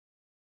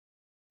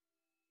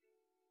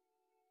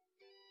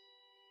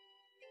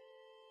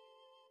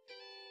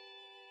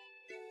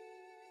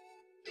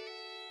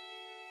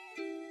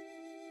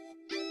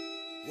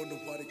Wonder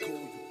why they call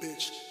you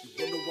bitch. You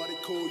wonder why they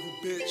call you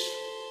bitch.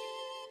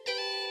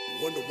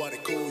 You wonder why they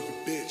call you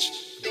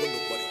bitch. You wonder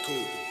why they call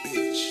you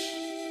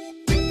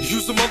bitch.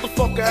 You's a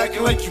motherfucker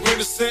acting like you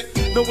innocent,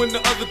 knowing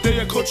the other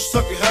day I caught you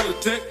sucking hella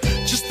dick.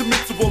 Just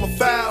admit to all the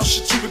foul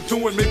shit you been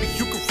doing. Maybe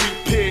you can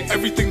repair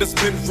everything that's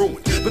been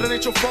ruined, but it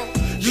ain't your fault.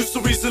 You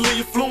so easily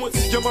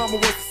influenced. Your mama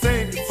was the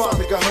same, you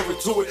finally got her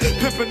into it.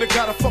 Pimpin' the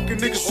got a fucking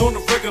niggas on the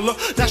regular.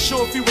 Not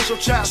sure if he was your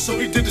child, so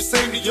he did the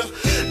same to you.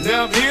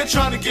 Now I'm here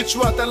trying to get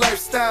you out that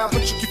lifestyle,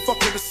 but you keep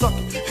fucking and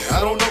sucking, and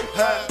I don't know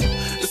how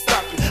to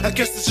stop it. I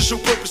guess this is your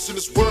purpose in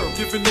this world,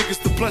 giving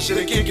niggas the pleasure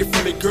they can't get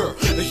from their girl.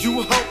 And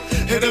you a hoe,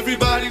 and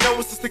everybody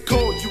knows since they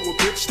call you a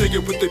bitch. They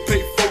get what they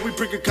pay for. We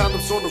bringin'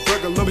 condoms on the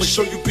regular, make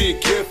sure you being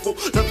careful.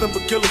 Nothing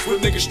but killers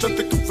with niggas, strength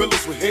the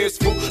gorillas with hands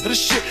full of the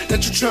shit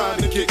that you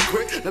trying to get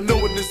quick. Now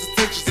knowing his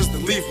intentions is to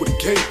leave what he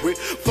came with,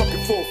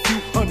 fucking for a few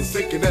hundred,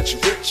 thinking that you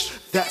rich.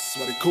 That's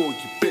why they call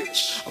you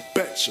bitch. I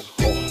bet you.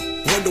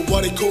 Wonder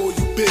why they call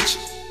you bitch.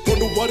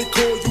 Wonder why they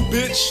call you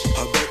bitch.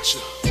 I bet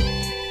you.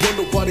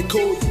 Wonder why they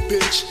call you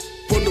bitch.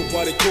 Wonder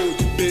why they call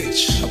you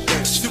bitch. I bet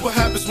you. See what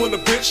happens when a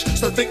bitch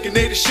start thinking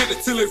they the shit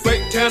until it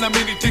write down how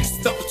many dicks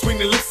stuck between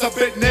the lips. I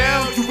bet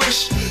now you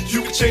wish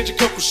you could change a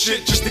couple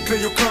shit just to clear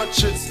your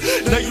conscience.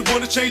 Now you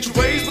wanna change your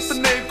ways, but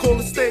the name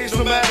calling stage.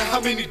 No matter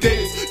how many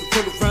days you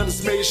run around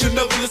this maze, you'll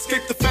never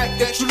escape the fact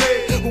that you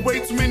lay with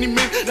way too many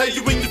men. Now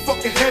you in your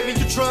fucking head and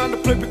you trying to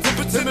play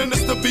pretending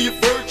to be a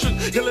virgin,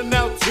 yelling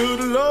out to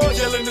the Lord,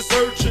 yelling it's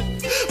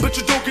urgent. But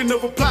you don't get no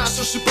reply,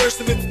 so she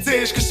bursting into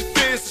tears, cause she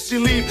fears that she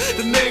leave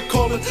the name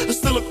calling and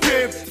still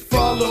appear to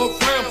follow her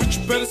around. But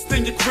you better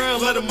stand your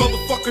ground, let a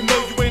motherfucker know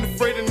you ain't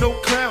afraid of no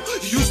clown.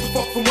 You used to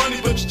fuck for money,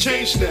 but you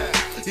changed now.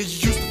 Yeah,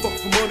 you used to fuck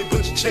for money,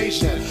 but you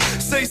changed now.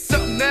 Say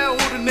something now,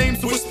 or the names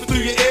to whisper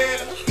through your ear,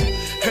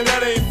 and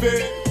that ain't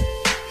fair.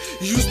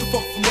 You used to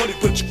fuck for money,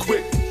 but you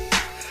quit,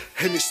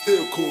 and they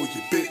still call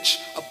you bitch.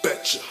 I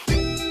bet you.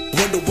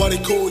 Wonder why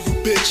they call you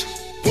bitch.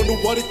 Wonder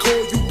why they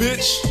call you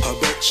bitch. I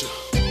bet you.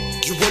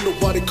 You wonder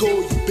why they call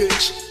you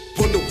bitch.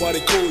 Wonder why they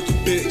call you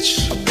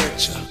bitch. I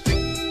bet you.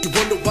 You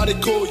wonder why they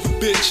call you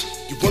bitch.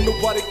 You wonder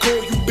why they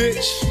call you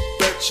bitch.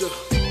 Bet you.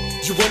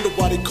 You wonder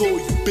why they call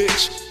you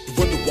bitch. You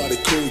wonder why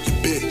they call you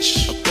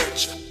bitch. I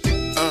bet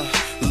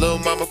you. Little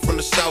mama from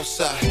the south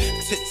side,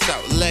 tits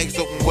out, legs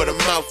open with her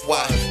mouth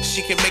wide.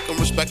 She can make them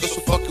respect us,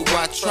 so fuck it,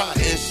 why try?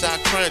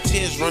 Inside crying,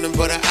 tears running,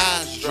 but her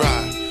eyes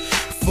dry.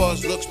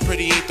 Fuzz looks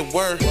pretty, ain't the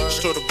word.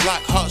 Store the block,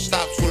 heart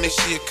stops when they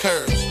see her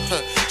curves.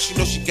 She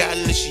know she got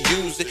it and she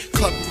used it.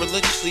 Clubbing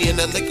religiously and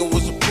that liquor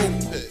was a poop.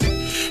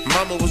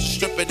 Mama was a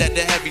stripper that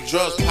did heavy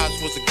drugs. Pops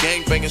was a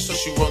gangbanger, so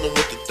she rollin'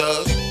 with the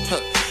thugs.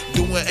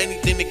 Doing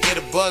anything to get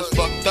a buzz,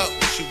 fucked up.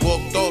 She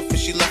walked off and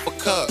she left a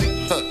cup.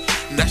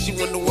 Now she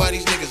wonder why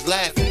these niggas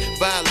laughing,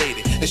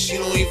 violated, and she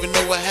don't even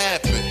know what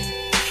happened.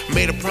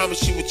 Made a promise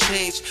she would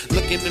change.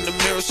 Looking in the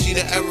mirror, see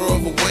the error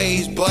of her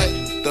ways. But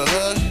the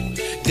hood,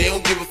 they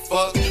don't give a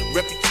fuck.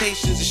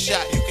 Reputation's a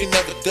shot you can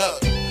never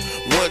duck.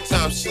 One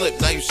time slip,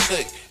 now you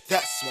sick.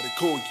 That's why they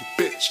call you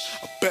bitch.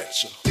 I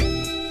bet you.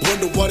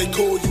 Wonder why they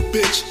call you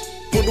bitch.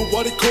 Wonder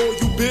why they call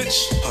you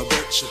bitch. I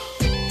bet you.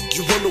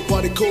 You wonder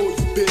why they call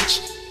you bitch.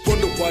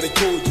 Wonder why they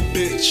call you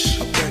bitch.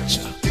 I bet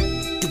you.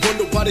 You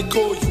wonder why they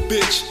call you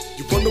bitch.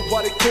 You wonder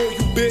why they call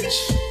you bitch.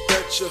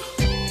 Bet you.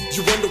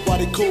 You wonder why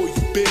they call you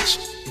bitch.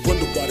 You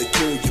wonder why they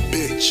call you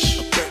bitch.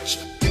 I bet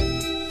you.